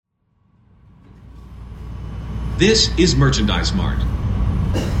This is Merchandise Mart.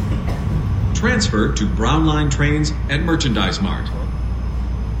 Transfer to Brown Line trains at Merchandise Mart.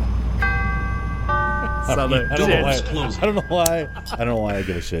 I don't know why I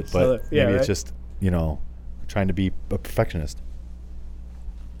give a shit, but maybe it's just, trying to be a perfectionist.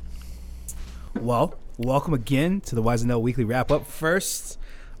 Well, welcome again to the Wise and Know Weekly Wrap-Up. First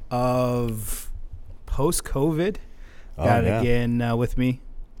of post-COVID. Got it again with me.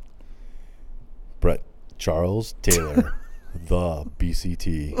 Brett Charles Taylor, the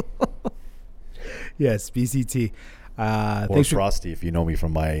BCT. Yes, BCT. Or Frosty, if you know me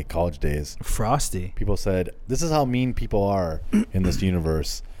from my college days. Frosty. People said, this is how mean people are in this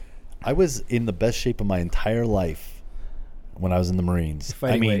universe. I was in the best shape of my entire life when I was in the Marines.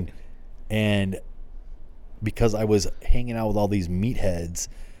 And because I was hanging out with all these meatheads,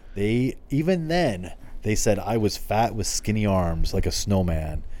 they said I was fat with skinny arms like a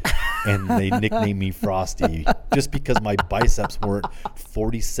snowman. And they nicknamed me Frosty just because my biceps weren't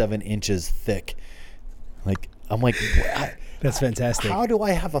 47 inches thick. I'm like, that's fantastic. How do I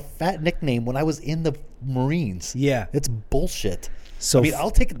have a fat nickname when I was in the Marines? Yeah. It's bullshit. So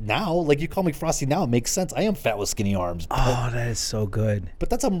I'll take it now. Like, you call me Frosty now, it makes sense. I am fat with skinny arms. That is so good. But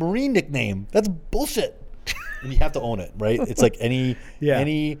that's a Marine nickname. That's bullshit. And you have to own it, right? It's like any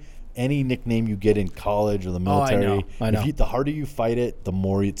nickname you get in college or the military. I know. The harder you fight it, the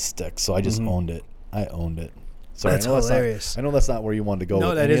more it sticks. So I just owned it. I owned it. Sorry, that's hilarious. I know that's not where you wanted to go.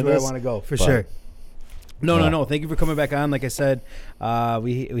 No, that is where I want to go, for sure. No. Thank you for coming back on. Like I said,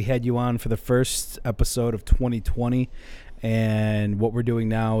 we had you on for the first episode of 2020. And what we're doing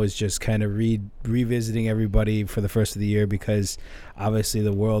now is just kind of revisiting everybody for the first of the year, because obviously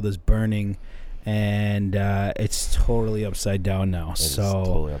the world is burning and it's totally upside down now. It's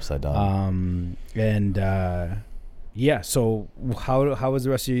totally upside down. So how was the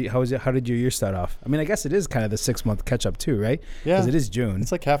rest of your, how did your year start off? I mean, I guess it is kind of the 6-month catch up too, right? Yeah, because it is June.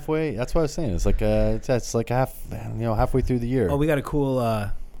 It's like halfway. That's what I was saying. It's like halfway through the year. Oh, we got a cool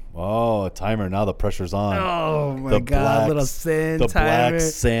a timer. Now the pressure's on. Oh my God, little sand timer. Black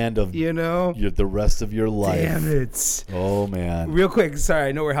sand of the rest of your life. Damn it. Oh man. Real quick, sorry,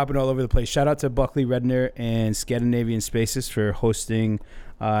 I know we're hopping all over the place. Shout out to Buckley Redner and Scandinavian Spaces for hosting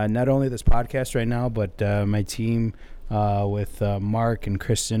not only this podcast right now, but my team with Mark and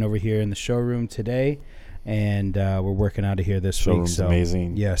Kristen over here in the showroom today. And we're working out of here this week. Showroom's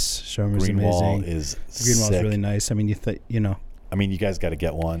amazing. Yes, showroom is amazing. Green Wall's really nice. I mean, I mean, you guys got to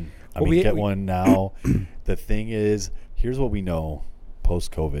get one. Get one now. The thing is, here's what we know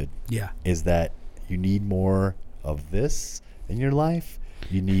post-COVID. Yeah. Is that you need more of this in your life.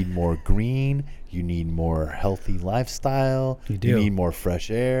 You need more green. You need more healthy lifestyle. You do. You need more fresh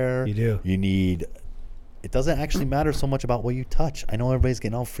air. You do. It doesn't actually matter so much about what you touch. I know everybody's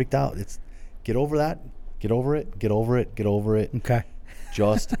getting all freaked out. Get over that. Get over it. Get over it. Get over it. Okay.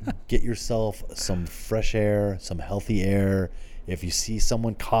 Just get yourself some fresh air, some healthy air. If you see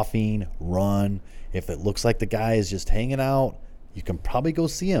someone coughing, run. If it looks like the guy is just hanging out, you can probably go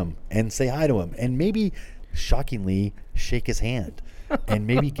see him and say hi to him. And maybe, shockingly, shake his hand. And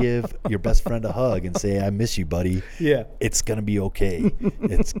maybe give your best friend a hug and say, I miss you, buddy. Yeah. It's going to be okay.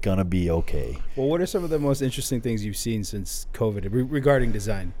 It's going to be okay. Well, what are some of the most interesting things you've seen since COVID regarding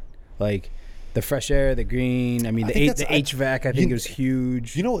design? Like the fresh air, the green. I mean, the HVAC, I think it was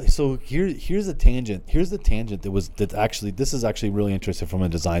huge. So here's a tangent. Here's the tangent this is actually really interesting from a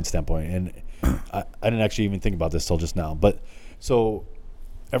design standpoint. And I didn't actually even think about this till just now. But so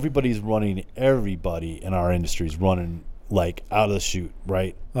everybody in our industry is running like out of the chute,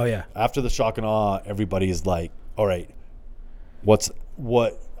 right? Oh yeah. After the shock and awe, everybody is like, all right,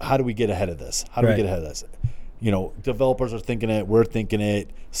 how do we get ahead of this? How do we get ahead of this? Developers are thinking it. We're thinking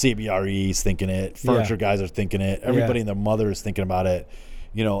it. CBRE is thinking it. Furniture guys are thinking it. Everybody and their mother is thinking about it.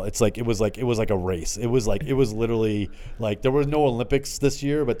 It's like it was like a race. It was literally like there was no Olympics this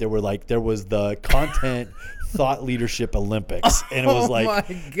year, but there was the content thought leadership Olympics, and it was like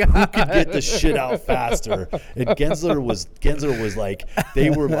who could get the shit out faster. And Gensler was like they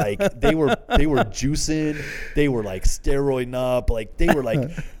were juicing, they were like steroiding up, like they were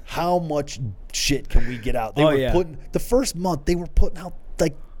like how much shit can we get out? They were putting the first month they were putting out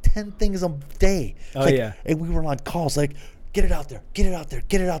like 10 things a day. And we were on calls like, get it out there, get it out there,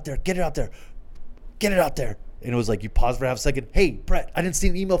 get it out there, get it out there, get it out there. And it was like you pause for half a second. Hey, Brett, I didn't see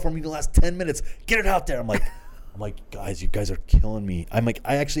an email from you in the last 10 minutes. Get it out there. I'm like, guys, you guys are killing me. I'm like,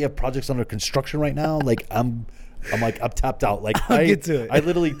 I actually have projects under construction right now. Like, I'm I'm like, I'm tapped out. Like I'll get to it. I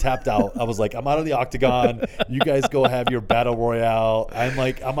literally tapped out. I was like, I'm out of the octagon. You guys go have your battle royale. I'm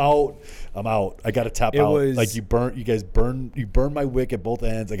like, I'm out. I got to tap out. Like you burned my wick at both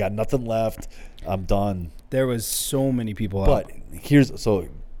ends. I got nothing left. I'm done. There was so many people out. But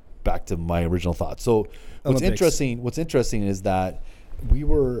back to my original thought. So what's interesting is that we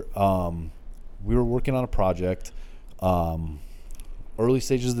were working on a project, early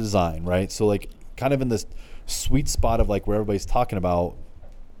stages of design, right? So like kind of in this sweet spot of like where everybody's talking about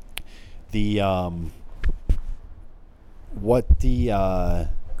the Go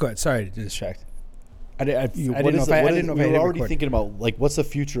ahead. Sorry to distract. I didn't know if we I were hit already record. thinking about like what's the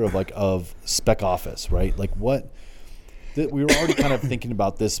future of like of spec office, right? Like we were already kind of thinking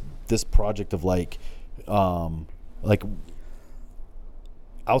about this project of like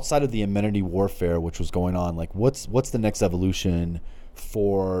outside of the amenity warfare which was going on, like what's the next evolution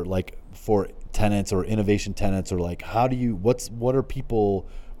for tenants or innovation tenants, or like what are people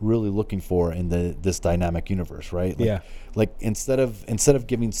really looking for in this dynamic universe, right? Like instead of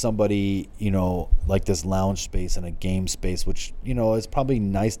giving somebody, like this lounge space and a game space, which is probably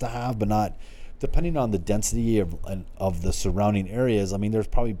nice to have, but not, depending on the density of the surrounding areas. I mean, there's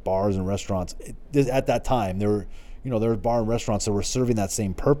probably bars and restaurants at that time. There were bar and restaurants that were serving that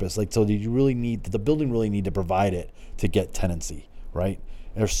same purpose. Like, so did the building really need to provide it to get tenancy, right?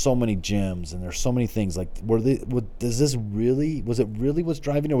 There's so many gyms and there's so many things. Like, was it really what's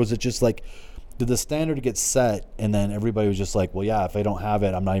driving, or was it just like, did the standard get set and then everybody was just like, well, yeah, if I don't have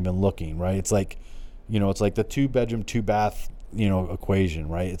it, I'm not even looking, right? It's like, it's like the 2-bedroom, 2-bath, equation,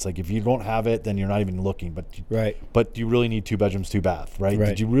 right? It's like, if you don't have it, then you're not even looking. But do you really need 2 bedrooms, 2-bath, right?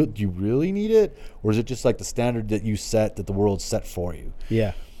 Right. Do you really need it, or is it just like the standard that you set, that the world set for you?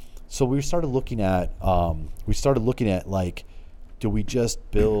 Yeah. So we started looking at like, do we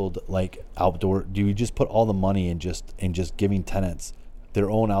just build like outdoor? Do we just put all the money in just giving tenants their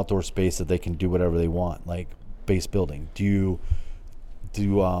own outdoor space that they can do whatever they want, like base building? And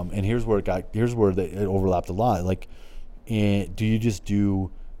here's where it overlapped a lot. Like, do you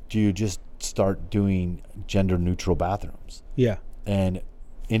just start doing gender neutral bathrooms? Yeah. And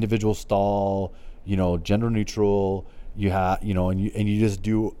individual stall, gender neutral. You have, and you just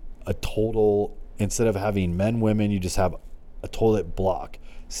do a total, instead of having men, women, you just have a toilet block.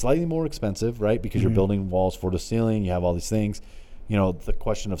 Slightly more expensive, right? Because you're building walls floor to ceiling. You have all these things. The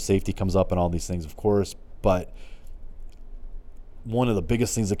question of safety comes up and all these things, of course. But one of the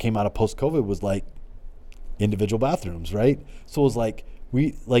biggest things that came out of post-COVID was like individual bathrooms, right? So it was like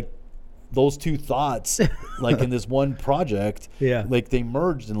those two thoughts, like in this one project, like they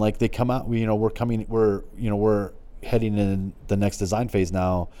merged and like they come out. We're heading in the next design phase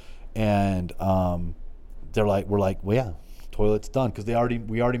now, and we're like, well, yeah, toilet's done, because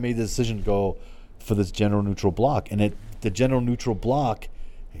we already made the decision to go for this gender neutral block, and the gender neutral block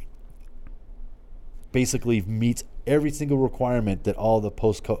basically meets every single requirement that all the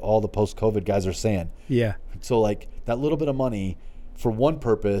post-COVID guys are saying. Yeah. So like that little bit of money for one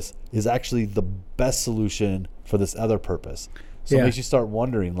purpose is actually the best solution for this other purpose. So it makes you start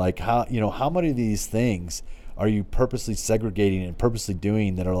wondering, like, how many of these things are you purposely segregating and purposely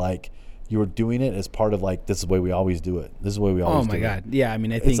doing that are like, you were doing it as part of like, this is the way we always do it. This is the way we always do it. Oh my God. Yeah. I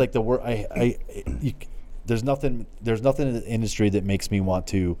mean, I think it's like the word there's nothing in the industry that makes me want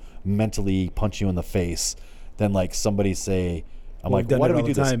to mentally punch you in the face than like somebody say, why do we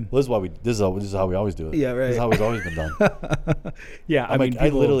do this? Well, this is how we always do it. Yeah, right. This is how it's always been done. Yeah, I mean, I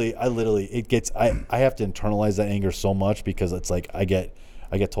literally I have to internalize that anger so much, because it's like I get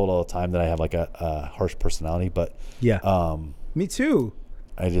told all the time that I have like a harsh personality, but me too.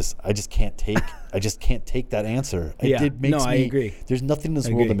 I just can't take that answer. I agree. There's nothing in this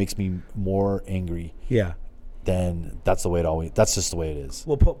world that makes me more angry. Yeah. Then that's just the way it is.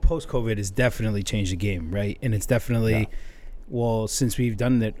 Well, post-COVID has definitely changed the game, right? And it's definitely, well, since we've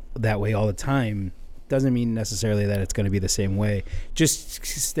done it that way all the time, doesn't mean necessarily that it's going to be the same way. Just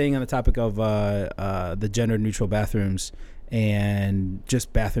staying on the topic of the gender-neutral bathrooms and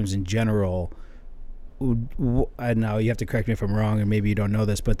just bathrooms in general, I know you have to correct me if I'm wrong, and maybe you don't know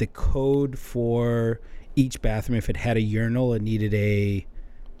this, but the code for each bathroom, if it had a urinal, or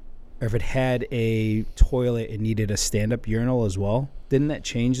if it had a toilet, it needed a stand-up urinal as well. Didn't that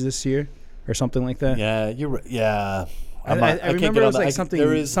change this year, or something like that? Yeah, you're right. Yeah, I remember it was like something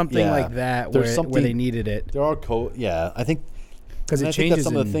like that where they needed it. There are code. Yeah, I think because I think that's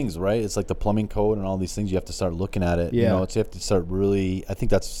some of the things, right? It's like the plumbing code and all these things. You have to start looking at it. Yeah, you have to start really. I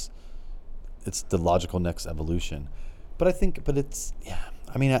think it's the logical next evolution. But it's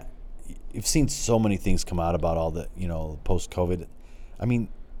I mean, you've seen so many things come out about all the post-COVID. I mean,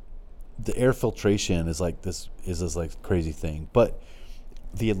 the air filtration is like this like crazy thing. But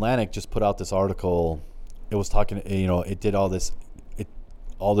the Atlantic just put out this article. It was talking, it did all this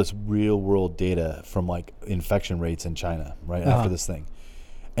real world data from like infection rates in China right after this thing,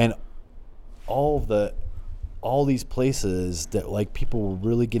 and all these places that like people were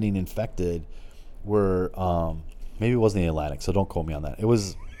really getting infected were maybe it wasn't the Atlantic, so don't quote me on that. It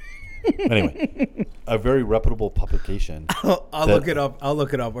was anyway a very reputable publication. I'll look it up,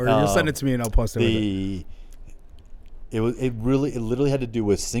 or you'll send it to me and I'll post it. It literally had to do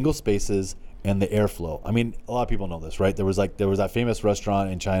with single spaces and the airflow. I mean, a lot of people know this, right? There was that famous restaurant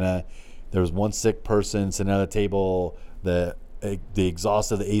in China. There was one sick person sitting at a table. The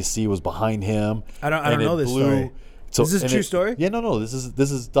exhaust of the AC was behind him. I don't know this story. So, is this a true story? Yeah, no. This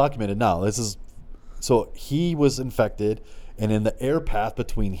is documented now. So he was infected, and in the air path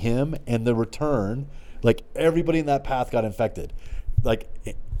between him and the return, like everybody in that path got infected.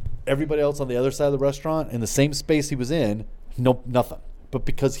 Like everybody else on the other side of the restaurant in the same space he was in, nothing. But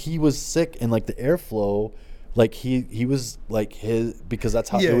because he was sick and like the airflow, like he was like because that's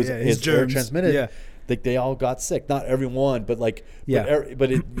how it was his air transmitted. Yeah. Like they all got sick. Not everyone, but like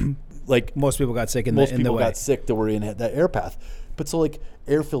but it like most people got sick got sick that were in that air path. But so like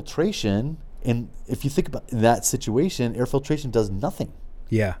air filtration, and if you think about in that situation, air filtration does nothing.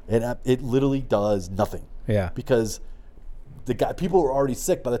 Yeah. It literally does nothing. Yeah. Because people were already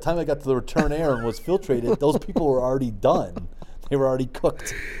sick. By the time I got to the return air and was filtrated, those people were already done. They were already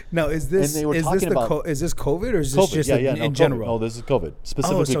cooked. Now, is this COVID or is this just in general? No, this is COVID.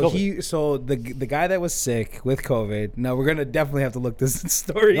 Specifically COVID. So the guy that was sick with COVID. Now we're gonna definitely have to look this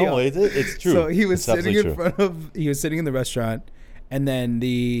story up. No, it's true. So he was sitting in the restaurant, and then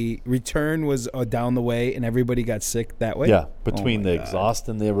the return was down the way, and everybody got sick that way. Yeah, between the exhaust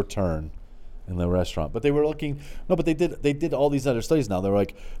and the return in the restaurant. But they were looking. No, but they did all these other studies now.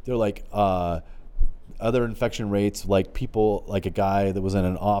 They're like. Other infection rates, like people, like a guy that was in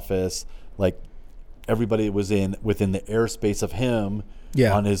an office, like everybody was within the airspace of him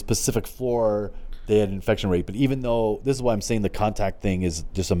on his specific floor, they had an infection rate. But even though, this is why I'm saying the contact thing is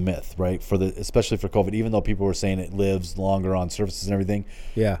just a myth, right? Especially for COVID, even though people were saying it lives longer on surfaces and everything.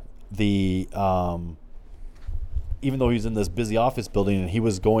 Yeah. Even though he was in this busy office building and he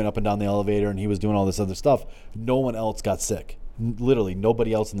was going up and down the elevator and he was doing all this other stuff, no one else got sick. Literally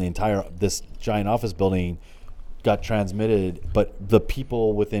nobody else in this giant office building got transmitted, but the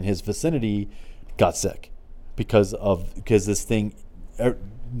people within his vicinity got sick because this thing,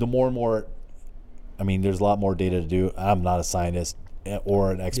 the more and more, I mean, there's a lot more data to do. I'm not a scientist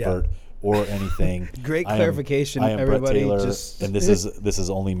or an expert or anything. Great clarification, I am everybody. Brett Taylor, and this is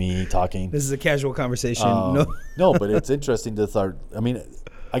only me talking. This is a casual conversation. No, but it's interesting to start. I mean,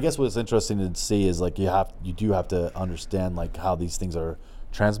 I guess what's interesting to see is like you do have to understand like how these things are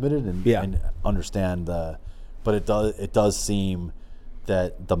transmitted and understand but it does seem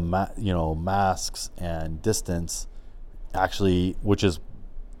that the masks and distance actually, which is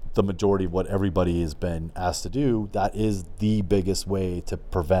the majority of what everybody has been asked to do, that is the biggest way to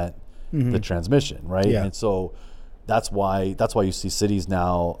prevent the transmission, right? Yeah. And so that's why you see cities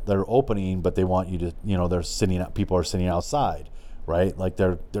now that are opening, but they want you to people are sitting outside. Right, like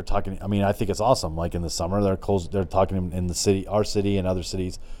they're talking. I mean, I think it's awesome. Like in the summer, they're talking in the city, our city, and other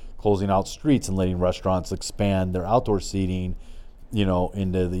cities, closing out streets and letting restaurants expand their outdoor seating.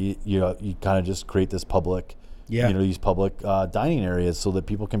 Into the you kind of just create this public, these public dining areas so that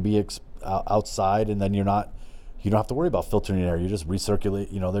people can be outside, and then you don't have to worry about filtering air. You just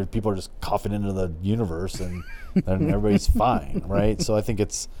recirculate. People are just coughing into the universe, and everybody's fine, right? So I think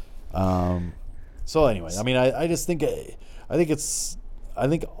it's. So anyway, I mean, I just think. I think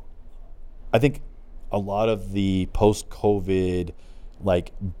a lot of the post-COVID,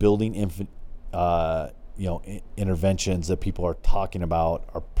 like building interventions that people are talking about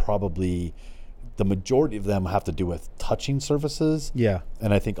are probably, the majority of them have to do with touching surfaces. Yeah.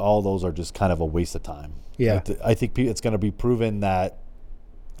 And I think all those are just kind of a waste of time. Yeah. I think it's going to be proven that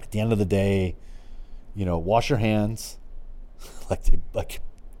at the end of the day, wash your hands, like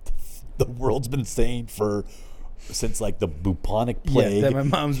the world's been saying since like the bubonic plague. Yeah, that my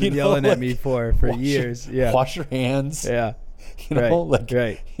mom's been yelling at me for years. Wash your hands. Yeah. Like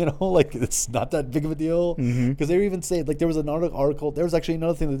it's not that big of a deal. Because they were even saying, like, there was an article. There was actually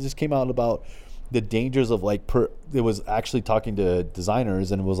another thing that just came out about the dangers of like it was actually talking to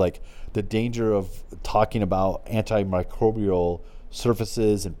designers, and it was like the danger of talking about antimicrobial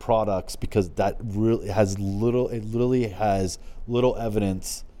surfaces and products, because that really has literally has little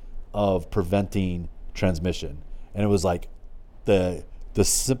evidence of preventing transmission. And it was like the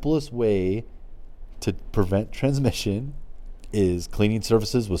simplest way to prevent transmission is cleaning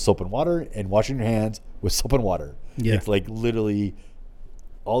surfaces with soap and water and washing your hands with soap and water. Yeah. It's like literally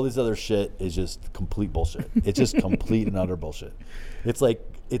all this other shit is just complete bullshit. It's just complete and utter bullshit. It's like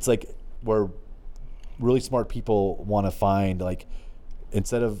where really smart people want to find, like,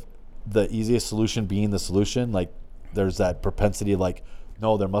 instead of the easiest solution being the solution, like there's that propensity, like,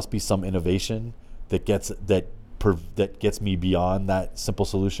 no, there must be some innovation that gets me beyond that simple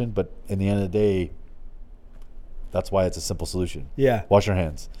solution. But in the end of the day, that's why it's a simple solution. Yeah. Wash your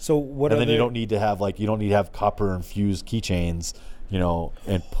hands. So what? And then you don't need to have copper infused keychains,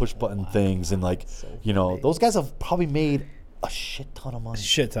 and push button things, and those guys have probably made a shit ton of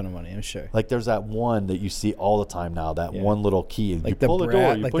money. I'm sure. Like there's that one that you see all the time now, that one little key. Like you pull the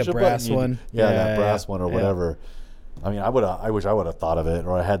door, you push a button. One. That brass one or whatever. I mean, I wish I would have thought of it,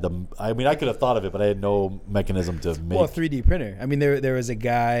 or I could have thought of it, but I had no mechanism to make. Well, a 3D printer. I mean, there was a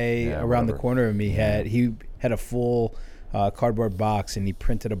guy around the corner of me he had a full cardboard box, and he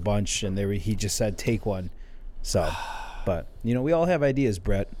printed a bunch, and he just said, take one. So, but we all have ideas,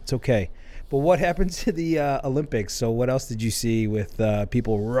 Brett. It's okay. But what happened to the Olympics? So what else did you see with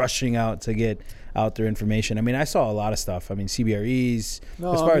people rushing out to get out their information? I mean, I saw a lot of stuff. I mean, CBREs,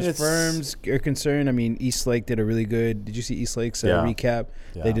 as far as firms are concerned, I mean, Eastlake did a really good, did you see Eastlake's recap?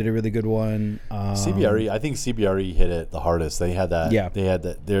 Yeah. They did a really good one. CBRE, I think CBRE hit it the hardest. They had that. Yeah. They had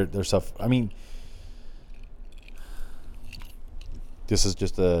that, their stuff. I mean, this is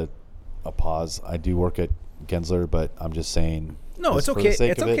just a pause. I do work at Gensler, but I'm just saying. No, it's okay.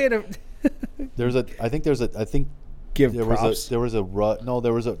 It's okay to... There's a rush to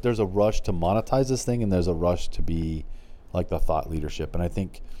monetize this thing, and there's a rush to be like the thought leadership, and I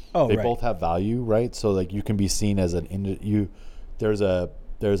think they both have value, right? So like you can be seen as there's a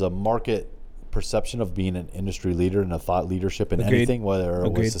market perception of being an industry leader and a thought leadership in anything, whether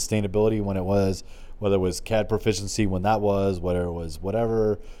it was sustainability whether it was CAD proficiency when that was, whether it was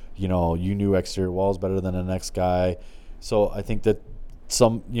whatever, you knew exterior walls better than the next guy. So I think that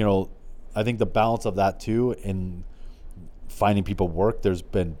I think the balance of that too in finding people work, there is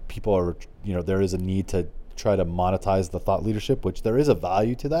a need to try to monetize the thought leadership, which there is a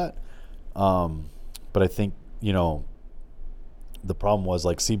value to that. But I think, the problem was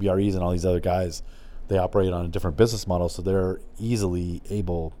like CBREs and all these other guys, they operate on a different business model. So they're easily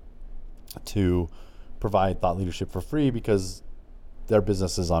able to provide thought leadership for free because their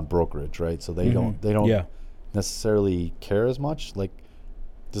business is on brokerage, right? So they don't necessarily care as much. Like,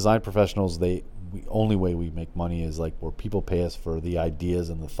 design professionals, only way we make money is like where people pay us for the ideas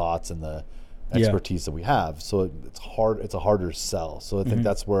and the thoughts and the expertise that we have. So it's a harder sell. So I think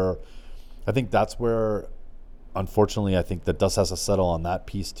that's where unfortunately I think the dust has to settle on that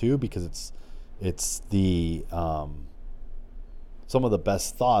piece too, because it's the some of the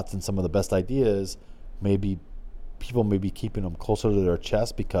best thoughts and some of the best ideas, maybe people may be keeping them closer to their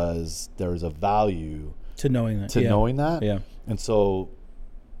chest because there's a value to knowing that. Yeah. And so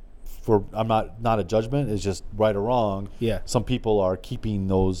I'm not a judgment, it's just right or wrong. Yeah. Some people are keeping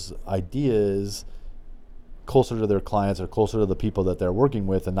those ideas closer to their clients or closer to the people that they're working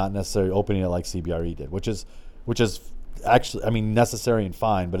with, and not necessarily opening it like CBRE did, which is actually, I mean, necessary and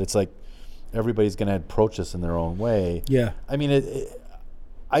fine, but it's like everybody's going to approach this in their own way. Yeah. I mean,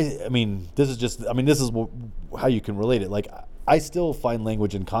 this is how you can relate it. Like, I still find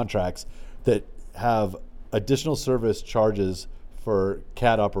language in contracts that have additional service charges for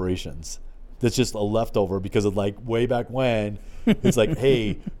CAD operations. That's just a leftover because of like way back when it's like,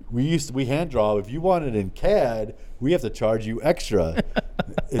 hey, we hand draw. If you want it in CAD, we have to charge you extra.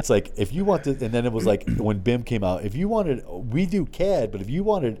 It's like, if you want to, and then it was like when BIM came out, if you wanted, we do CAD, but if you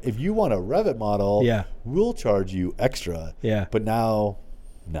want a Revit model, we'll charge you extra. Yeah. But now,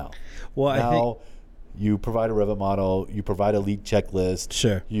 no. Well, now, I think you provide a Revit model, you provide a lead checklist.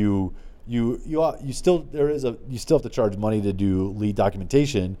 Sure. You still have to charge money to do lead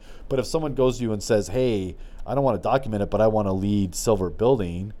documentation. But if someone goes to you and says, hey, I don't want to document it, but I want a LEED silver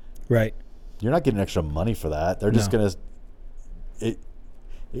building, right, you're not getting extra money for that. They're just gonna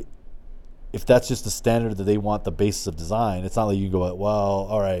if that's just the standard that they want, the basis of design, it's not like you can go, well,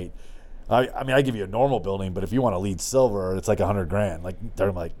 all right, I mean, I give you a normal building, but if you want a LEED silver, it's like $100,000. Like,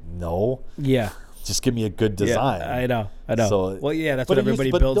 they're like, no, just give me a good design. Yeah, I know. So, well, yeah, that's what everybody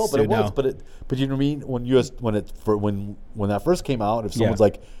builds to now. But you know what I mean? When that first came out, if someone's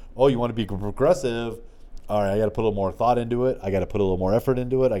like, oh, you want to be progressive, all right, I got to put a little more thought into it. I got to put a little more effort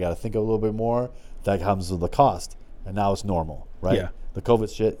into it. I got to think a little bit more. That comes with the cost. And now it's normal, right? Yeah. The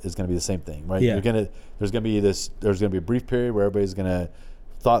COVID shit is going to be the same thing, right? Yeah. There's going to be a brief period where everybody's going to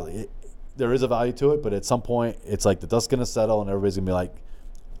thought there is a value to it, but at some point it's like the dust's going to settle and everybody's going to be like,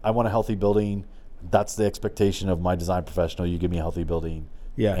 I want a healthy building. that's the expectation of my design professional. You give me a healthy building,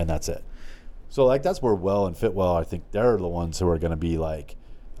 and that's it. So like that's where Well and Fitwell, I think they're the ones who are going to be like,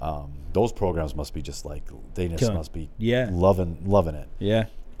 those programs must be just like they just must be loving it. Yeah.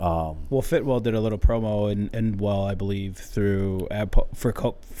 Well, Fitwell did a little promo and Well, I believe, through for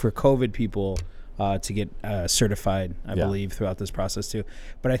COVID people to get certified, I believe, throughout this process too.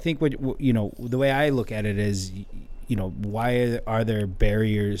 But I think the way I look at it is, why are there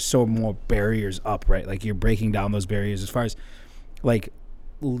barriers, so more barriers up, right? Like you're breaking down those barriers as far as like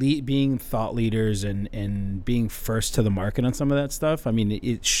being thought leaders and being first to the market on some of that stuff. I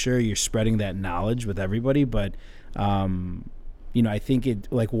mean, sure, you're spreading that knowledge with everybody, but I think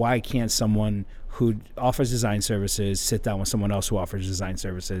why can't someone who offers design services sit down with someone else who offers design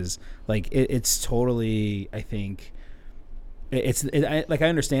services? Like it's totally, I think I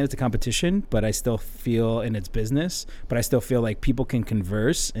understand it's a competition, but I still feel, and it's business, but I still feel like people can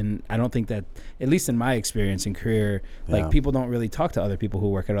converse. And I don't think that, at least in my experience and career, people don't really talk to other people who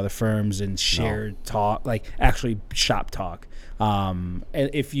work at other firms and share talk, like actually shop talk. And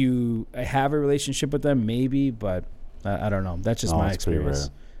if you have a relationship with them, maybe, but I don't know. That's just my experience.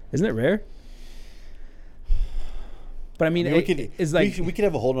 Isn't it rare? But I mean, we could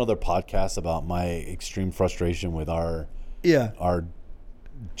have a whole nother podcast about my extreme frustration with our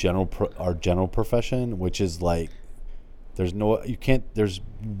general profession, which is like there's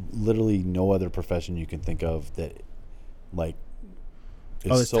literally no other profession you can think of that like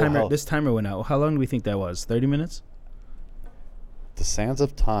this timer went out. How long do we think that was? 30 minutes? The sands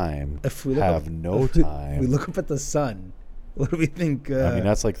of time have no time. We look up at the sun. What do we think? I mean,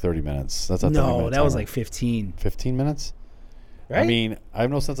 that's like 30 minutes. That's a 30-minute that was like 15. 15 minutes? Right? I mean, I have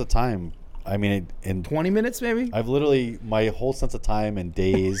no sense of time. I mean, in 20 minutes maybe? I've literally, my whole sense of time and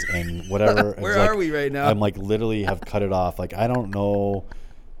days and whatever. Where are we right now? I'm like literally have cut it off. Like, I don't know.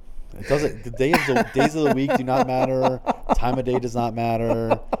 It doesn't, the days of the week do not matter. Time of day does not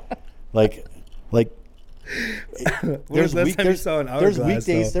matter. Like, there's weekdays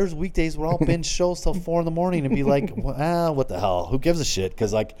where I'll binge shows till 4 a.m. and be like, what the hell? Who gives a shit?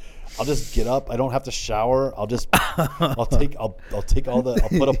 Because like, I'll just get up. I don't have to shower. I'll put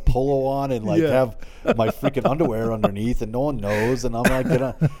a polo on and have my freaking underwear underneath, and no one knows. And I'm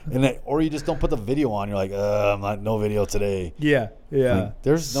like, or you just don't put the video on. You're like, I'm not, no video today. Yeah. Like,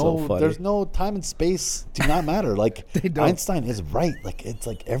 there's no time and space do not matter. Like Einstein is right. Like it's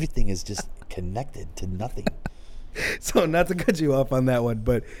like everything is just connected to nothing. So not to cut you off on that one,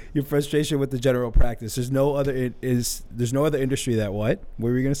 but your frustration with the general practice. There's no other industry that what? What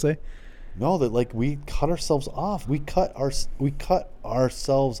were you gonna say? No, that like we cut ourselves off. We cut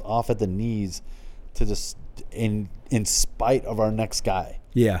ourselves off at the knees to just in spite of our next guy.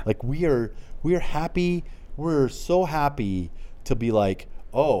 Yeah. Like we are happy. We're so happy to be like,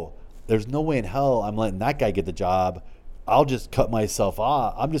 oh, there's no way in hell I'm letting that guy get the job. I'll just cut myself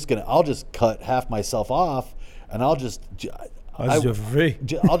off. I'll just cut half myself off. And I'll just do it for free.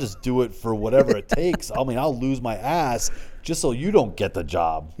 I'll just do it for whatever it takes. I mean, I'll lose my ass just so you don't get the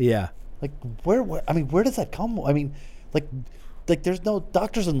job. Yeah. Like where does that come? I mean, like there's no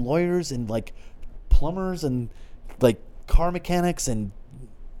doctors and lawyers and like plumbers and like car mechanics and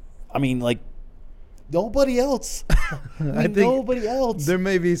I mean like nobody else. I think nobody else. There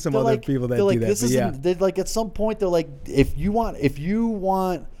may be some other people that do that. They're like at some point they're like if you want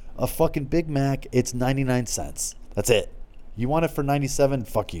a fucking Big Mac, it's 99 cents. That's it. You want it for 97?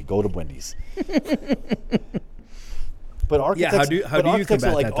 Fuck you. Go to Wendy's. But architects, how do you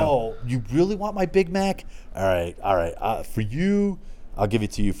combat are like, that, though? oh, you really want my Big Mac? All right. For you, I'll give it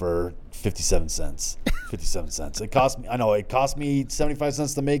to you for 57 cents. 57 cents. It cost me 75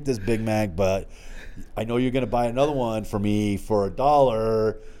 cents to make this Big Mac, but I know you're going to buy another one for me for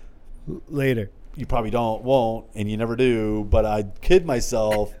 $1 later. You probably won't, and you never do. But I kid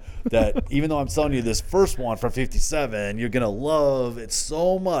myself that even though I'm selling you this first one for 57, you're gonna love it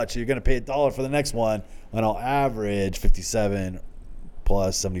so much. You're gonna pay $1 for the next one, and I'll average 57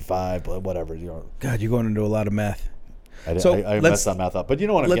 plus 75, whatever. God, you're going into a lot of math. I messed that math up, but you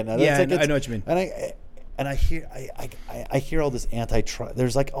know what I'm getting at. Yeah, I know what you mean. And I hear all this antitrust.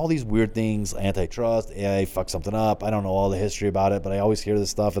 There's like all these weird things, antitrust, AI fuck something up. I don't know all the history about it, but I always hear this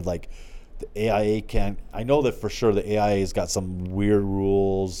stuff and like. The AIA can't. I know that for sure. The AIA's got some weird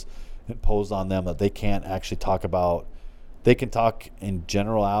rules imposed on them that they can't actually talk about. They can talk in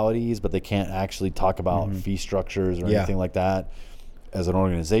generalities, but they can't actually talk about fee structures or anything like that as an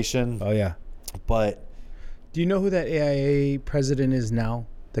organization. Oh yeah. But do you know who that AIA president is now?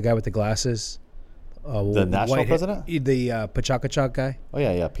 The guy with the glasses. The national president? The Pachacachak guy. Oh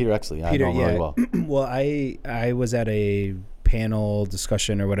yeah, Peter Exley. I know him really well. Well, I was at a panel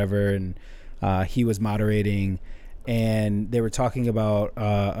discussion or whatever, and He was moderating, and they were talking about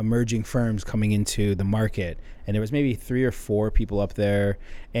emerging firms coming into the market. And there was maybe 3 or 4 people up there.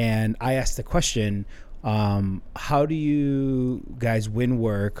 And I asked the question, how do you guys win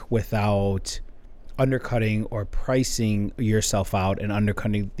work without undercutting or pricing yourself out and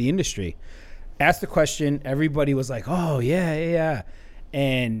undercutting the industry? Asked the question. Everybody was like, oh, yeah.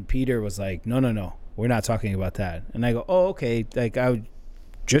 And Peter was like, no, we're not talking about that. And I go, oh, okay. Like, I was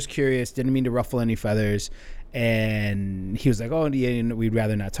just curious, didn't mean to ruffle any feathers. And he was like, oh, yeah, we'd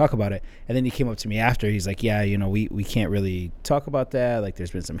rather not talk about it. And then he came up to me after. He's like, yeah, we can't really talk about that. Like,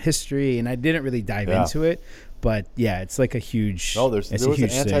 there's been some history. And I didn't really dive into it. But, yeah, it's like a huge there was an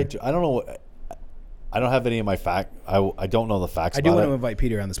anti... I don't know. I don't have any of my fact. I don't know the facts I about it. do want to invite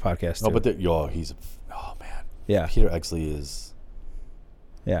Peter on this podcast, No, too. but oh, man. Yeah. Peter Exley is...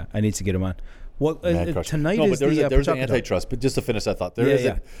 Yeah, I need to get him on. Well, tonight no, is but there's an Pachaka antitrust. But just to finish that thought,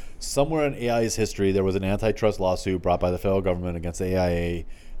 somewhere in AI's history, there was an antitrust lawsuit brought by the federal government against the AIA.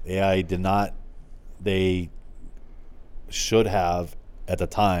 AI did not. They should have, at the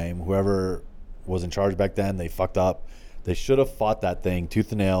time, whoever was in charge back then, they fucked up. They should have fought that thing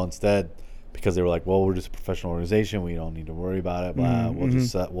tooth and nail instead, because they were like, well, we're just a professional organization. We don't need to worry about it. Blah.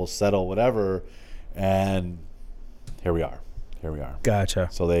 We'll settle whatever. And here we are. Gotcha.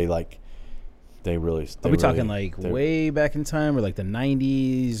 So they really. Are we talking like way back in time, or like the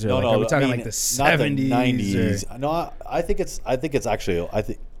 90s, or no, are we talking like the 70s? Not the 90s. Or? No, I think it's actually. I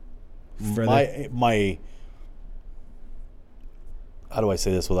think my. How do I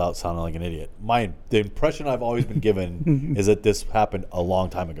say this without sounding like an idiot? The impression I've always been given is that this happened a long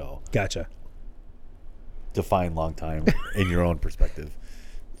time ago. Gotcha. Define long time in your own perspective.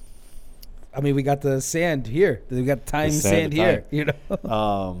 I mean, we got the sand here. We got time sand here. Do you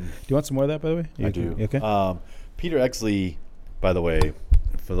want some more of that, by the way? I do. Okay. Peter Exley, by the way,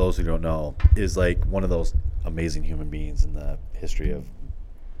 for those who don't know, is like one of those amazing human beings in the history of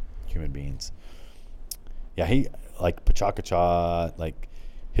human beings. Yeah, he like Pachaka, like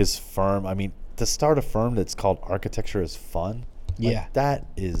his firm. I mean, to start a firm that's called Architecture is Fun. Like, that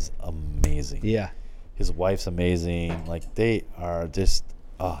is amazing. Yeah. His wife's amazing. Like, they are just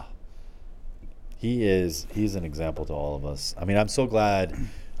he's an example to all of us. I mean, I'm so glad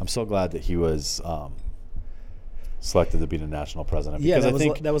that he was selected to be the national president. Yeah,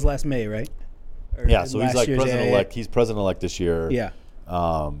 that was last May, right? Yeah, so he's like president-elect. He's president-elect this year. Yeah.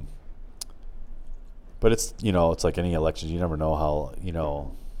 But it's it's like any elections. You never know how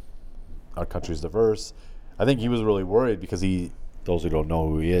our country's diverse. I think he was really worried because those who don't know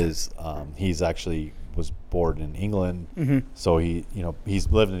who he is, he's actually was born in England, so he's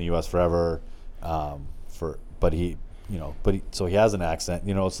lived in the U.S. forever. So he has an accent.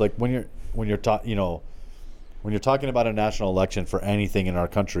 It's like when you're talking about a national election for anything in our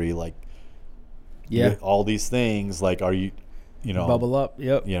country, like all these things, like are you bubble up?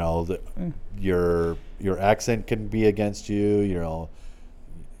 Yep. Your accent can be against you.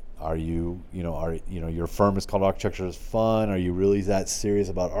 Are you your firm is called Architecture is Fun? Are you really that serious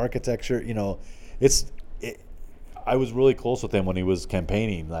about architecture? I was really close with him when he was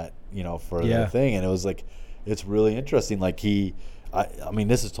campaigning that for the thing, and it was like it's really interesting. Like I mean,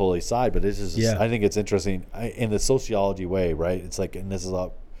 this is totally side, but this is I think it's interesting in the sociology way, right? It's like, and this is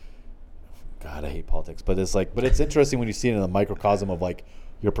all. God, I hate politics, but it's interesting when you see it in the microcosm of like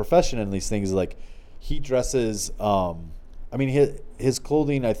your profession and these things. Like he dresses. I mean, his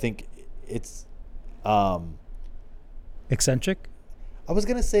clothing. I think it's eccentric. I was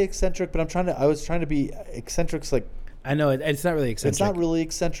gonna say eccentric, but I was trying to be eccentric's like. I know it's not really eccentric. It's not really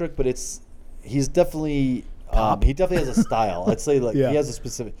eccentric, but he's definitely he definitely has a style. I'd say like he has a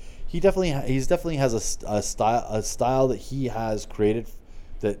specific. He definitely has a style that he has created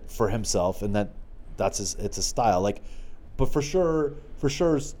that for himself, and it's a style. Like, but for sure,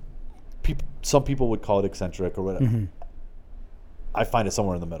 some people would call it eccentric or whatever. Mm-hmm. I find it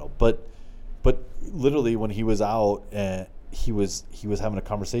somewhere in the middle, but literally when he was out, he was having a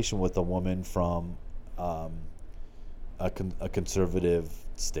conversation with a woman from a conservative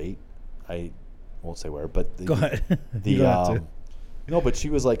state. I won't say where, but go ahead. No, but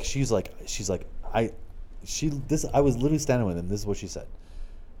she's like I was literally standing with him. This is what she said.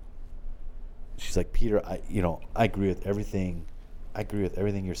 She's like, Peter, I agree with everything. I agree with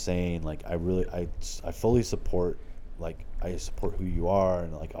everything you're saying. Like, I fully support. Like, I support who you are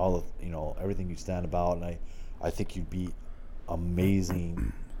and like all of everything you stand about. And I think you'd be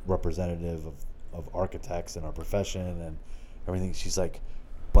amazing representative of architects in our profession and everything. She's like,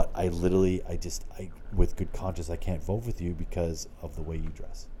 but I with good conscience, I can't vote with you because of the way you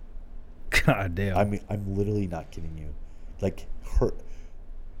dress. God damn. I mean, I'm literally not kidding you. Like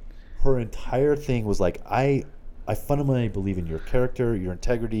her entire thing was like, I fundamentally believe in your character, your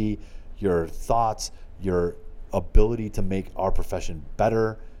integrity, your thoughts, your ability to make our profession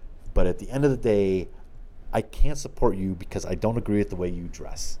better. But at the end of the day, I can't support you because I don't agree with the way you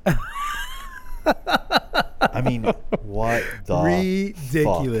dress. I mean, what the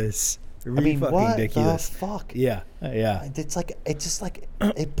ridiculous. Fuck? I mean, fucking what ridiculous. the fuck? Yeah. Yeah. It's like, it just like,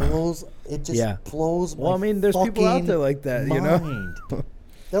 it blows, it just blows my Well, I mean, there's people out there like that, mind. you know?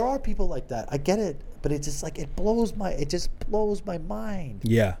 There are people like that. I get it. But it's just like, it just blows my mind.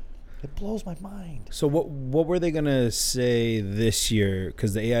 Yeah. It blows my mind. So what were they going to say this year?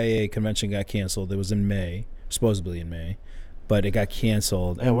 Because the AIA convention got canceled. It was in May, supposedly in May, but it got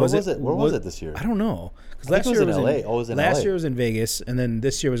canceled. And where was it? Where was it this year? I don't know. Because last year it was in LA. Oh, it was in LA. Last year it was in Vegas, and then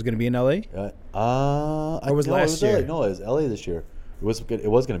this year was going to be in LA. Or was last year? LA. No, it was LA this year. It was going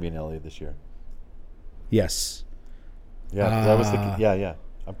to be in LA this year. Yes. Yeah, 'cause I was thinking. Yeah.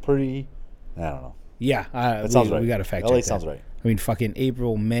 I'm pretty. I don't know. Yeah, that sounds right. We got to fact check. LA sounds right. I mean, fucking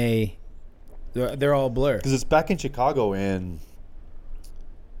April, May, they're all blur. Because it's back in Chicago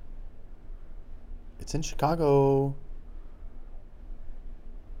it's in Chicago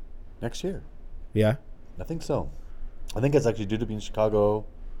next year. Yeah? I think so. I think it's actually due to be in Chicago,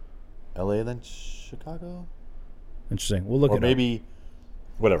 LA, then Chicago. Interesting. We'll look or it maybe, up.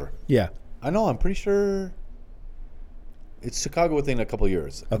 Whatever. Yeah. I know. I'm pretty sure it's Chicago within a couple of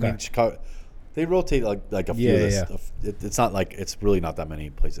years. Okay. I mean, Chicago, they rotate like a few. Yeah. It's not like it's really not that many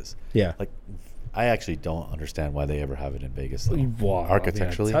places. Yeah. Like, I actually don't understand why they ever have it in Vegas. Wow,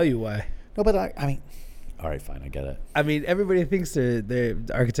 architecturally. I'll tell you why. No, but I mean, all right, fine, I get it. I mean, everybody thinks the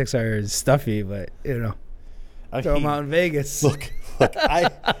architects are stuffy, but you know, throw them out in Vegas. Look,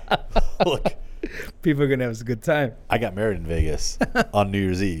 people are gonna have a good time. I got married in Vegas on New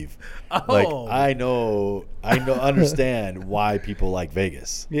Year's Eve. Oh. Like understand why people like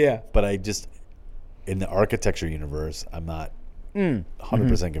Vegas. Yeah, but I just in the architecture universe, I'm not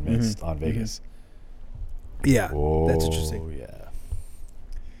 100% convinced on Vegas. Yeah, Whoa, that's interesting. Yeah.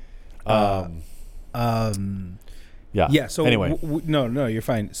 Yeah. So anyway, no, you're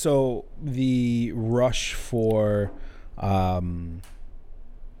fine. So the rush for the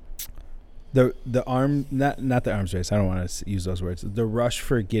arm not the arms race. I don't want to use those words. The rush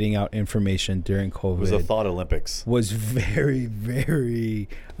for getting out information during COVID was a thought Olympics. Was very, very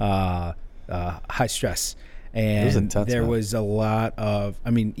high stress, and it was intense, there man. was a lot of.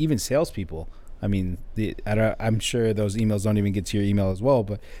 I mean, even salespeople. I mean, I'm sure those emails don't even get to your email as well,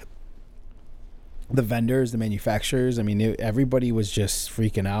 but the vendors, the manufacturers, I mean, everybody was just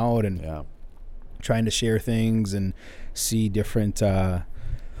freaking out and trying to share things and see different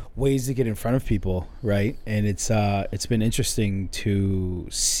ways to get in front of people, right? And it's been interesting to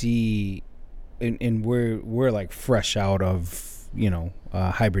see, and we're like fresh out of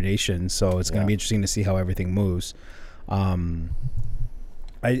hibernation, so it's going to be interesting to see how everything moves.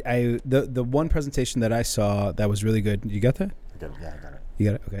 The one presentation that I saw that was really good. You got that? I got it.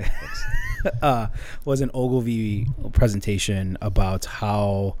 You got it? Okay. Was an Ogilvy presentation about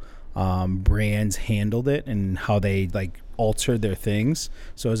how brands handled it and how they like altered their things.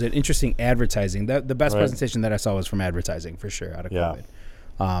 So it was an interesting advertising. The best presentation that I saw was from advertising for sure out of COVID.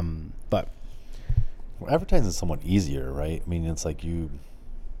 But advertising is somewhat easier, right? I mean, it's like you.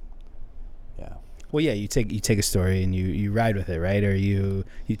 Well, yeah, you take a story and you ride with it, right? Or you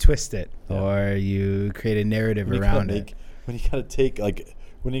twist it, or you create a narrative around it. When you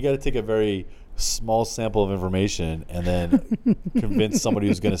got to take a very small sample of information and then convince somebody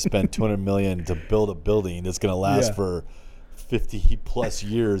who's going to spend $200 million to build a building that's going to last for 50 plus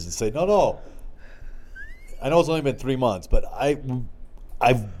years and say, no, I know it's only been 3 months, but I've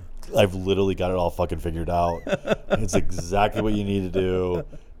literally got it all fucking figured out. It's exactly what you need to do.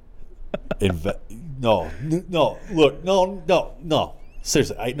 No.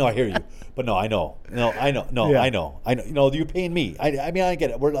 Seriously, I hear you, but no, I know. I know. You're paying me. I mean, I get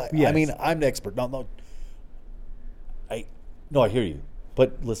it. We're like, I mean, I'm the expert. No. I hear you,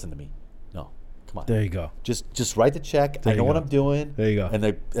 but listen to me. No, come on. There you go. Just write the check. I know what I'm doing. There you go.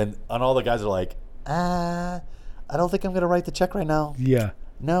 And all the guys are like, I don't think I'm gonna write the check right now. Yeah.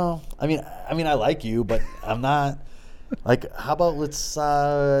 No, I mean, I like you, but I'm not. Like, how about let's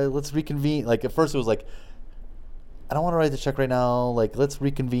reconvene? Like, at first it was like, I don't want to write the check right now. Like, let's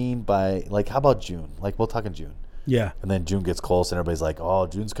reconvene by, like, how about June? Like, we'll talk in June. Yeah. And then June gets close and everybody's like, oh,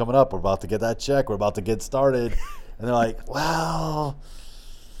 June's coming up. We're about to get that check. We're about to get started. And they're like, well,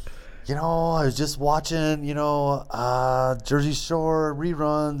 I was just watching, Jersey Shore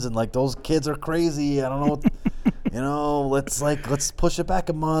reruns and, like, those kids are crazy. I don't know what, let's push it back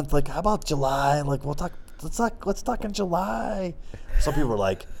a month. Like, how about July? Like, we'll talk. Let's talk in July. Some people are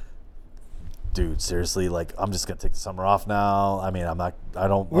like, dude, seriously, like, I'm just gonna take the summer off now. I mean,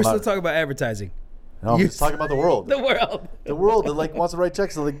 We're still talking about advertising. No, I'm just talking about the world. The world. The world that like wants to write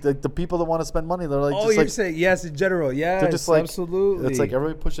checks. Like the people that want to spend money. They're like, oh, just you're like, saying yes in general. Yes, they're just like, absolutely. It's like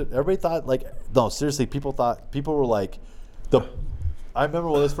everybody pushed it. Everybody thought like, no, seriously, people were like, I remember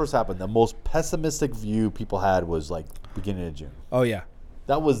when this first happened. The most pessimistic view people had was like beginning of June. Oh yeah,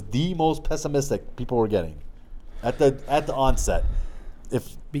 that was the most pessimistic people were getting at the onset.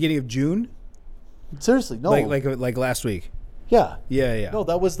 If beginning of June. Seriously, no, like last week. Yeah. Yeah. No,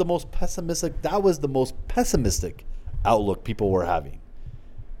 that was the most pessimistic. That was the most pessimistic outlook people were having.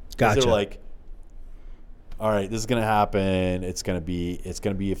 Gotcha. They're like, all right, this is gonna happen. It's gonna be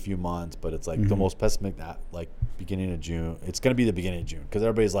a few months, but it's like the most pessimistic. Like beginning of June. It's gonna be the beginning of June because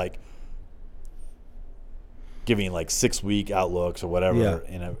everybody's like giving like 6-week outlooks or whatever,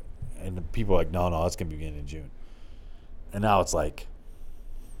 and people are like, no, it's gonna be beginning of June. And now it's like,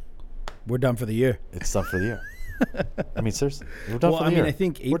 we're done for the year. It's done for the year. I mean, seriously, we're done for the year. I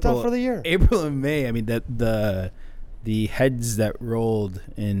think April, we're done for the year. April and May. I mean, the heads that rolled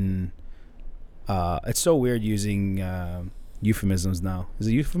in. It's so weird using euphemisms now. Is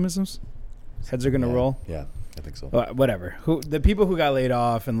it euphemisms? Heads are gonna roll. Yeah, I think so. Whatever. The people who got laid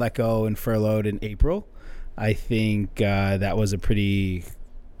off and let go and furloughed in April, I think that was a pretty.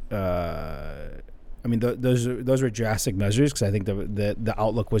 I mean, those were drastic measures because I think the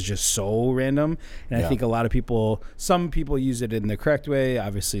outlook was just so random, and I think a lot of people, some people use it in the correct way.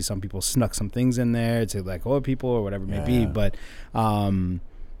 Obviously, some people snuck some things in there to like old people or whatever it may be. But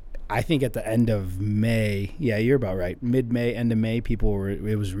I think at the end of May, you're about right. Mid-May, end of May, it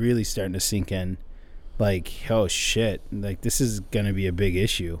was really starting to sink in. Like, oh shit! Like this is gonna be a big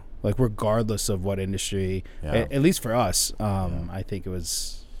issue. Like regardless of what industry, at least for us, I think it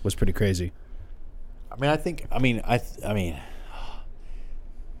was pretty crazy. I mean,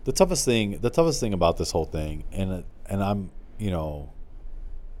 the toughest thing about this whole thing, and I'm, in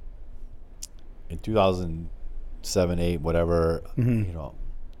 2007, 2008, whatever,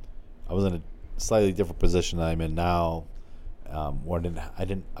 I was in a slightly different position than I'm in now, where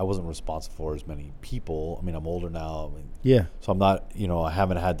I wasn't responsible for as many people. I mean, I'm older now. So I'm not, I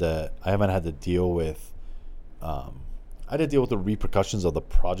haven't had to deal with, I had to deal with the repercussions of the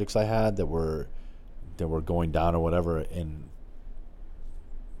projects I had that were going down or whatever, and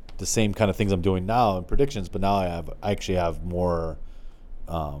the same kind of things I'm doing now in predictions, but now I actually have more.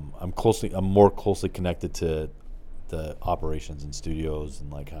 I'm more closely connected to the operations and studios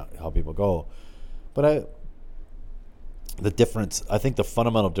and like how people go. But I think the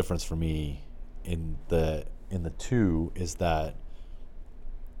fundamental difference for me in the two is that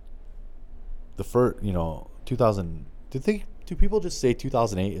the first 2000. Do people just say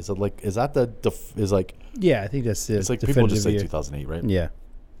 2008? Is it like, is that Yeah, I think that's it. It's like people just say 2008, right? Yeah.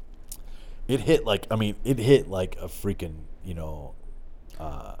 It hit like a freaking,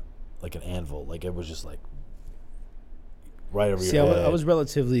 like an anvil. Like it was just like right over your head. I was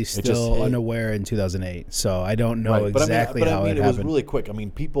relatively still unaware in 2008, so I don't know exactly how it happened. It was really quick. I mean,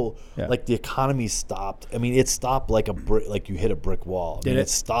 people, like the economy stopped. I mean, it stopped like like you hit a brick wall. It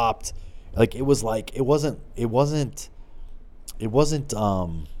stopped. Like it was like, it was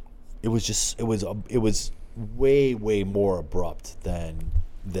way more abrupt than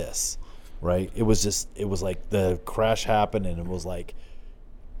this, right? It was like the crash happened, and it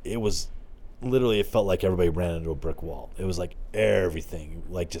felt like everybody ran into a brick wall. It was like everything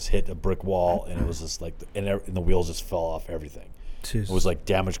like just hit a brick wall, and it was just like and the wheels just fell off everything. Jeez. It was like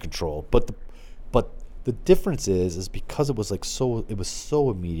damage control. But the difference is because it was so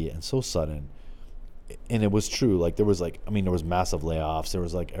immediate and so sudden. And it was true. Like there was massive layoffs. There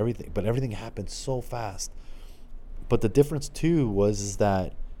was like everything, but everything happened so fast. But the difference too was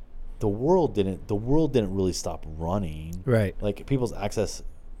that the world didn't really stop running. Right. Like people's access.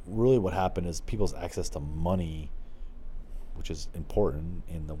 Really, what happened is people's access to money, which is important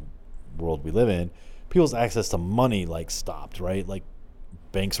in the world we live in. People's access to money like stopped. Right. Like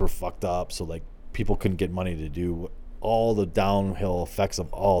banks were fucked up, so like people couldn't get money to do all the downhill effects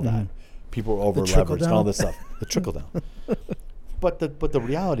of all that. People were over leveraged and all this stuff. The trickle down. But the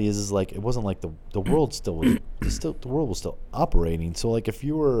reality is like it wasn't like the world the world was still operating. So like if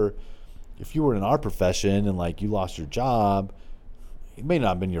you were in our profession and like you lost your job, it may not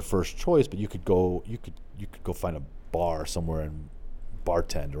have been your first choice, but you could go find a bar somewhere and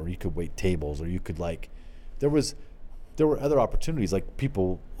bartend, or you could wait tables, or you could like there were other opportunities. Like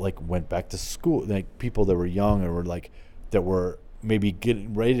people like went back to school, like people that were young or that were maybe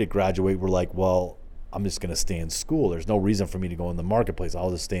getting ready to graduate were like, well, I'm just going to stay in school. There's no reason for me to go in the marketplace. I'll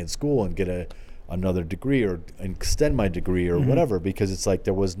just stay in school and get another degree or extend my degree or whatever, because it's like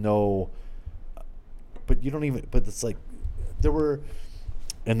there was no but you don't even. But it's like there were,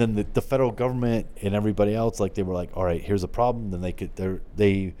 and then the federal government and everybody else, like they were like, all right, here's a problem. Then they could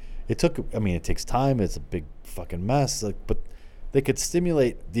it took. I mean, it takes time. It's a big fucking mess. Like, but they could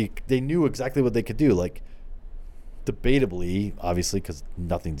stimulate They knew exactly what they could do. Like, debatably, obviously, because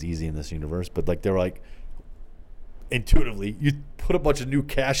nothing's easy in this universe. But like they were like, intuitively, you put a bunch of new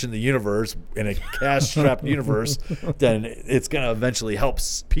cash in the universe, in a cash-strapped universe, then it's going to eventually help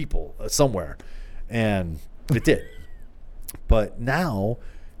people somewhere. And it did. But now,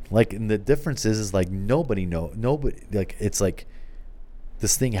 like, and the difference is like nobody, like, it's like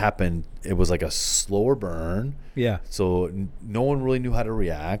this thing happened. It was like a slower burn. Yeah. So no one really knew how to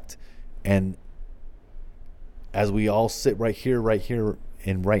react. And as we all sit right here,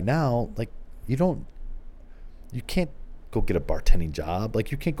 and right now, like, you can't go get a bartending job.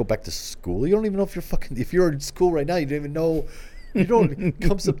 Like, you can't go back to school. You don't even know if you're in school right now, you don't even know. You don't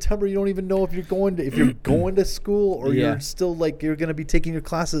come September, you don't even know if you're going to school or you're still like you're going to be taking your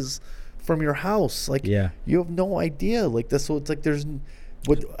classes from your house. Like, you have no idea. Like, that's so it's like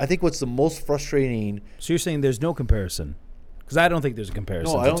I think what's the most frustrating. So you're saying there's no comparison? Because I don't think there's a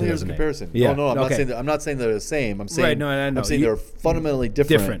comparison. No, I don't think there's a comparison. Yeah. No, I'm not saying they're the same. I'm saying right. No, I know. I'm saying they're fundamentally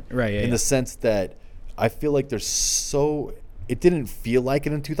different. Right. In the sense that I feel like it didn't feel like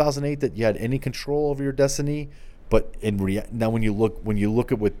it in 2008 that you had any control over your destiny, but now when you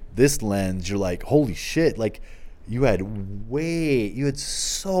look at with this lens, you're like, holy shit! Like, you had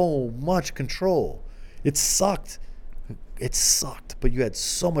so much control. It sucked, but you had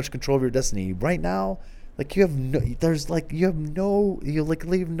so much control of your destiny. Right now, like, you have no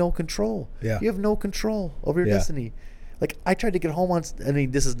control. Yeah. You have no control over your destiny. Like, I tried to get home I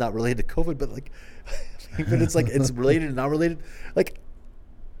mean, this is not related to COVID, but like, but it's like, it's related and not related. Like,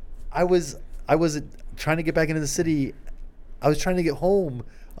 I was trying to get back into the city. I was trying to get home.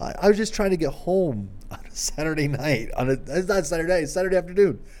 I was just trying to get home on a Saturday night. It's not Saturday night, it's Saturday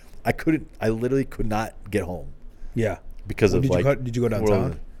afternoon. I literally could not get home. Yeah. Because of did you go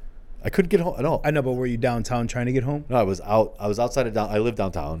downtown? I couldn't get home at all. I know, but were you downtown trying to get home? No, I was outside of I live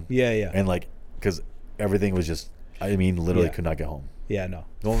downtown. Yeah. And like, because everything was just, I mean, literally could not get home. Yeah, no.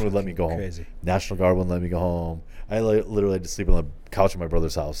 No one would let me go home. Crazy. National Guard wouldn't let me go home. I literally had to sleep on the couch in my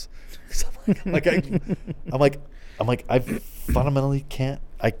brother's house. I'm like, I fundamentally can't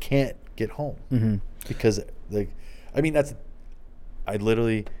get home because, like, I mean, I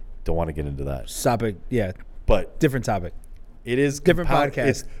literally don't want to get into that topic. Yeah, but different topic. It is different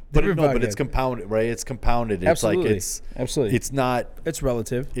podcast. But it's compounded, right? It's compounded. Absolutely. It's like absolutely. It's not. It's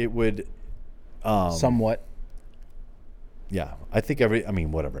relative. It would. Somewhat. Yeah, I think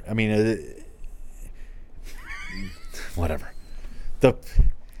whatever. I mean, whatever.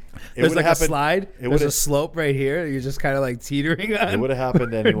 There's like a slide. There's a slope right here. You're just kind of like teetering on. It would have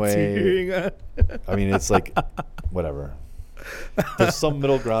happened anyway. Teetering on. I mean, it's like, whatever. There's some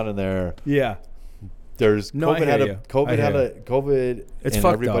middle ground in there. Yeah. There's COVID. It's and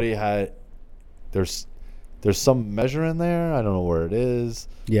fucked everybody up. had. There's some measure in there. I don't know where it is.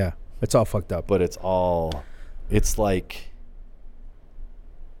 Yeah, it's all fucked up. But it's like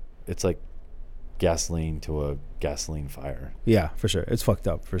gasoline to a gasoline fire. Yeah, for sure. It's fucked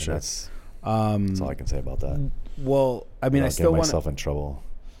up for sure. That's all I can say about that. Well, I mean, I still want myself in trouble.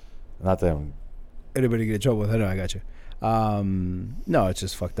 Not that I'm anybody get in trouble with it. No, I got you. No, it's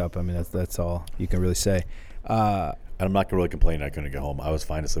just fucked up. I mean, that's all you can really say. And I'm not gonna really complain I couldn't get home. I was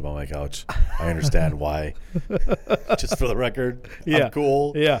fine to sleep on my couch. I understand why. Just for the record, yeah. I'm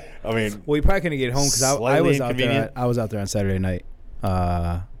cool. Yeah. I mean, well, you probably couldn't get home because I was out there. I was out there on Saturday night,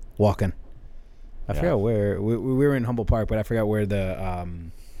 walking. I forgot where we were in Humboldt Park, but I forgot where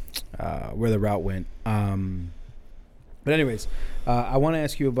the route went. But anyways, I want to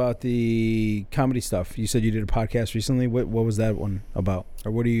ask you about the comedy stuff. You said you did a podcast recently. What was that one about,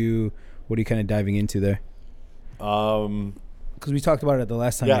 or what are you kind of diving into there? Because we talked about it the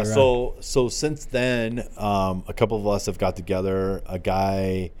last time. Yeah. So since then, a couple of us have got together. A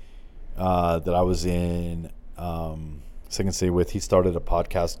guy that I was in Second City with, he started a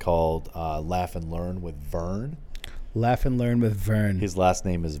podcast called Laugh and Learn with Vern. Laugh and Learn with Vern. His last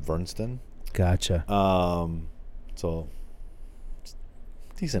name is Vernston. Gotcha. So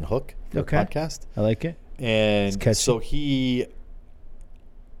decent hook for a Okay. podcast. I like it. And so he.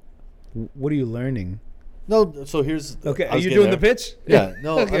 What are you learning? No, so here's. Okay, are you doing the pitch? Yeah,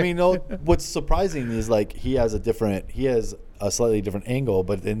 no, Okay. I mean, no. What's surprising is like he has a slightly different angle,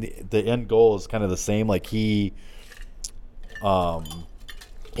 but in the end goal is kind of the same. Like he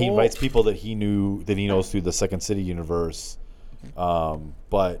invites people that he knows through the Second City universe,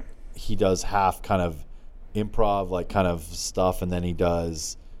 but he does half kind of improv like kind of stuff, and then he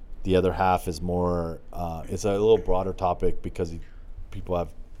does The other half is more. It's a little broader topic because people have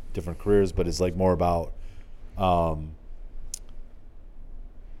different careers, but it's like more about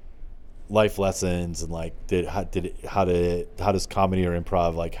life lessons and like how does comedy or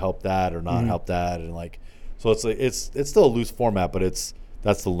improv like help that or not help that, and like so it's still a loose format, but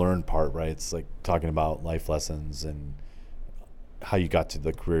that's the learn part, right? It's like talking about life lessons and how you got to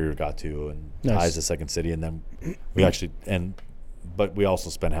the career you got to, and ties to Second City, and then but we also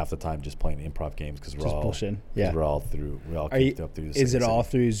spend half the time just playing improv games because we're all bullshit. Yeah, we're all kicked up through. Is it all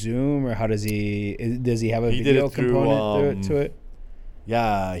through Zoom, or how does he have a video component to it?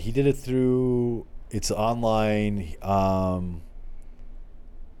 Yeah, he did it through. It's online. No,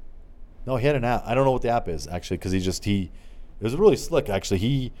 he had an app. I don't know what the app is actually, because it was really slick. Actually,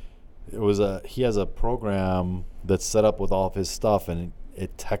 he has a program that's set up with all of his stuff, and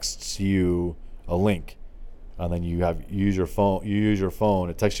it texts you a link, and then you use your phone.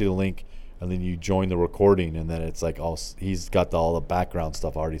 It texts you the link, and then you join the recording, and then it's like he's got all the background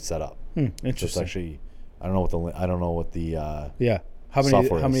stuff already set up. Interesting. So it's actually, I don't know what the yeah. How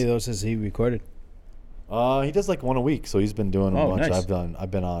many of those has he recorded? He does like one a week, so he's been doing a bunch. Nice.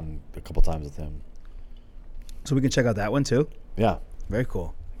 I've been on a couple times with him. So we can check out that one too? Yeah. Very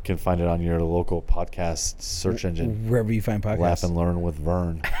cool. You can find it on your local podcast search engine. Wherever you find podcasts. Laugh and Learn with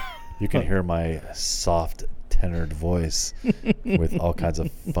Vern. You can hear my soft, tenored voice with all kinds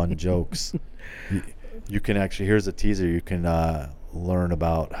of fun jokes. You can actually, here's a teaser, you can learn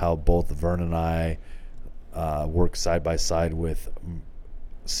about how both Vern and I work side by side with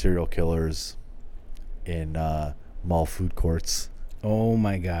serial killers in mall food courts. Oh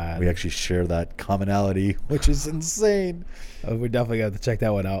my God. We actually share that commonality, which is insane. We definitely got to check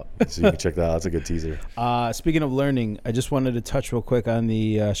that one out. So you can check that out. That's a good teaser. Speaking of learning, I just wanted to touch real quick on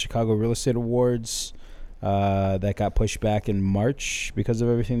the Chicago Real Estate Awards that got pushed back in March because of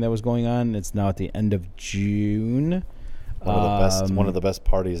everything that was going on. It's now at the end of June. One of the best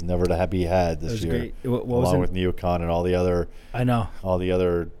parties never to be had this year. Along with NeoCon and all the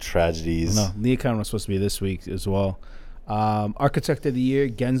other tragedies. No, NeoCon was supposed to be this week as well. Architect of the Year,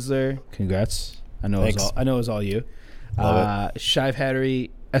 Gensler. Congrats. I know it was all you. Love it. Shive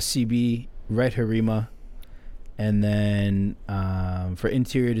Hattery, SCB, Right Harima. And then for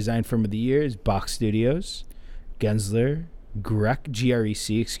Interior Design Firm of the Year is Box Studios, Gensler, Grec,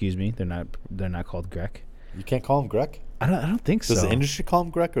 GREC, excuse me. They're not called Grec. You can't call them Grec? I don't think so. Does the industry call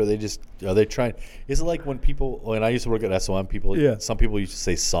them Grec, or are they trying? Is it like when I used to work at SOM, some people used to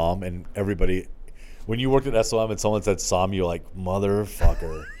say SOM, and everybody, when you worked at SOM and someone said SOM, you're like,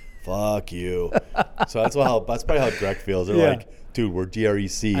 motherfucker, fuck you. So that's probably how Grec feels. They're like, dude, we're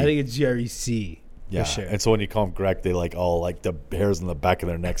GREC. I think it's GREC. Yeah, for sure. And so when you call them Grec, they like all like the hairs on the back of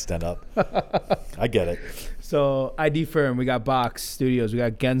their neck stand up. I get it. So ID Firm, we got Box Studios, we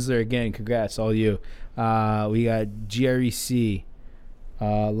got Gensler again. Congrats, all you. We got GREC,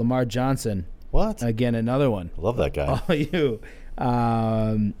 Lamar Johnson. What? Again, another one. Love that guy. All you.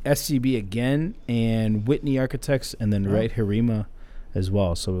 SCB again, and Whitney Architects, and then Right Harima as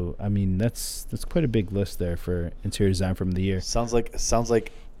well. So I mean, that's quite a big list there for Interior Design Firm of the Year. Sounds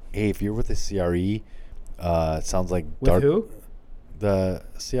like, hey, if you're with the CRE, it sounds like with who? The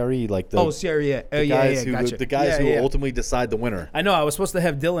CRE, like the CRE, yeah. Gotcha. The guys who ultimately decide the winner. I know. I was supposed to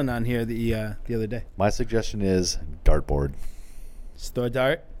have Dylan on here the other day. My suggestion is dartboard. Just throw a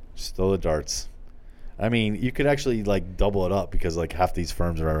dart. Just throw the darts. I mean, you could actually like double it up because like half these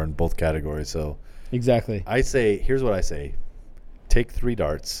firms are in both categories. So exactly. Here's what I say: take 3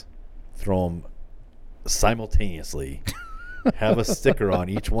 darts, throw them simultaneously, have a sticker on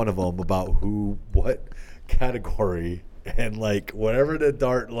each one of them about what category. And like whatever the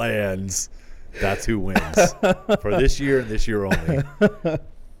dart lands, that's who wins for this year and this year only.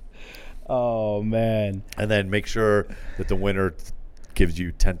 Oh man! And then make sure that the winner gives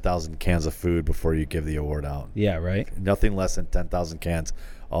you 10,000 cans of food before you give the award out. Yeah, right. Nothing less than 10,000 cans.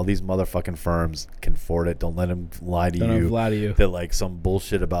 All these motherfucking firms can afford it. Don't let them lie to you. That like some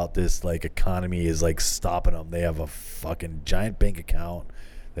bullshit about this like economy is like stopping them. They have a fucking giant bank account.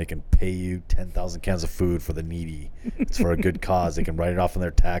 They can pay you 10,000 cans of food for the needy. It's for a good cause. They can write it off on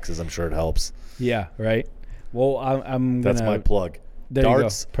their taxes. I'm sure it helps. Yeah, right. Well, That's my plug. There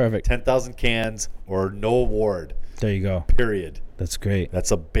Darts, you go. Perfect. 10,000 cans or no award. There you go. Period. That's great.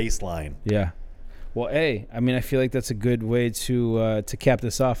 That's a baseline. Yeah. Well, I mean, I feel like that's a good way to cap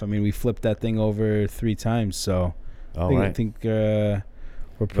this off. I mean, we flipped that thing over 3 times, so I think we're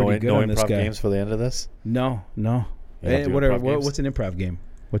pretty good on this guy. No improv games for the end of this? No. What's an improv game?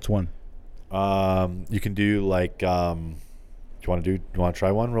 Which one? You can do like. You want to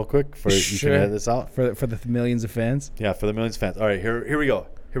try one real quick? Sure. You can edit this out for the millions of fans. Yeah, for the millions of fans. All right, here we go.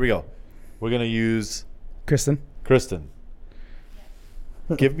 Here we go. We're going to use Kristen.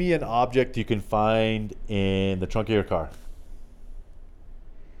 Give me an object you can find in the trunk of your car.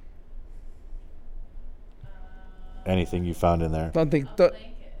 Anything you found in there.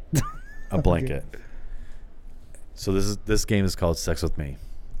 A blanket. So this game is called Sex with Me.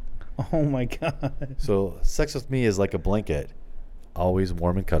 Oh my God. So Sex with Me is like a blanket, always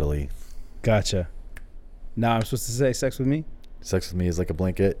warm and cuddly. Gotcha. Now I'm supposed to say sex with me? Sex with Me is like a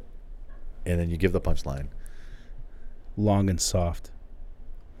blanket, and then you give the punchline. Long and soft.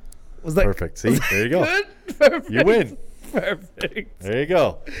 Was that perfect? See, there you go. Good? Perfect. You win. Perfect. There you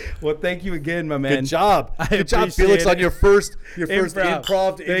go. Well, thank you again, my man. Good job. Good job, Felix, on your first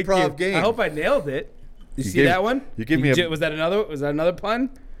improv game. I hope I nailed it. You see gave, that one? You gave me was that another pun?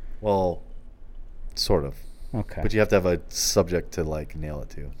 Well, sort of. Okay. But you have to have a subject to like nail it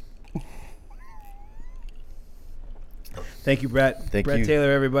to. Thank you, Brett. Thank Brett you.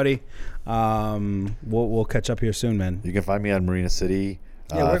 Taylor, everybody. We'll catch up here soon, man. You can find me on Marina City.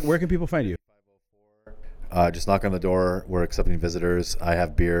 Yeah, where can people find you? Just knock on the door. We're accepting visitors. I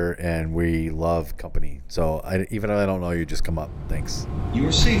have beer, and we love company. So even if I don't know you, just come up. Thanks.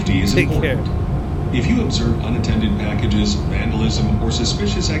 Your safety is important. If you observe unattended packages, vandalism, or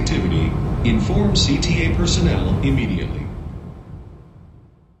suspicious activity, inform CTA personnel immediately.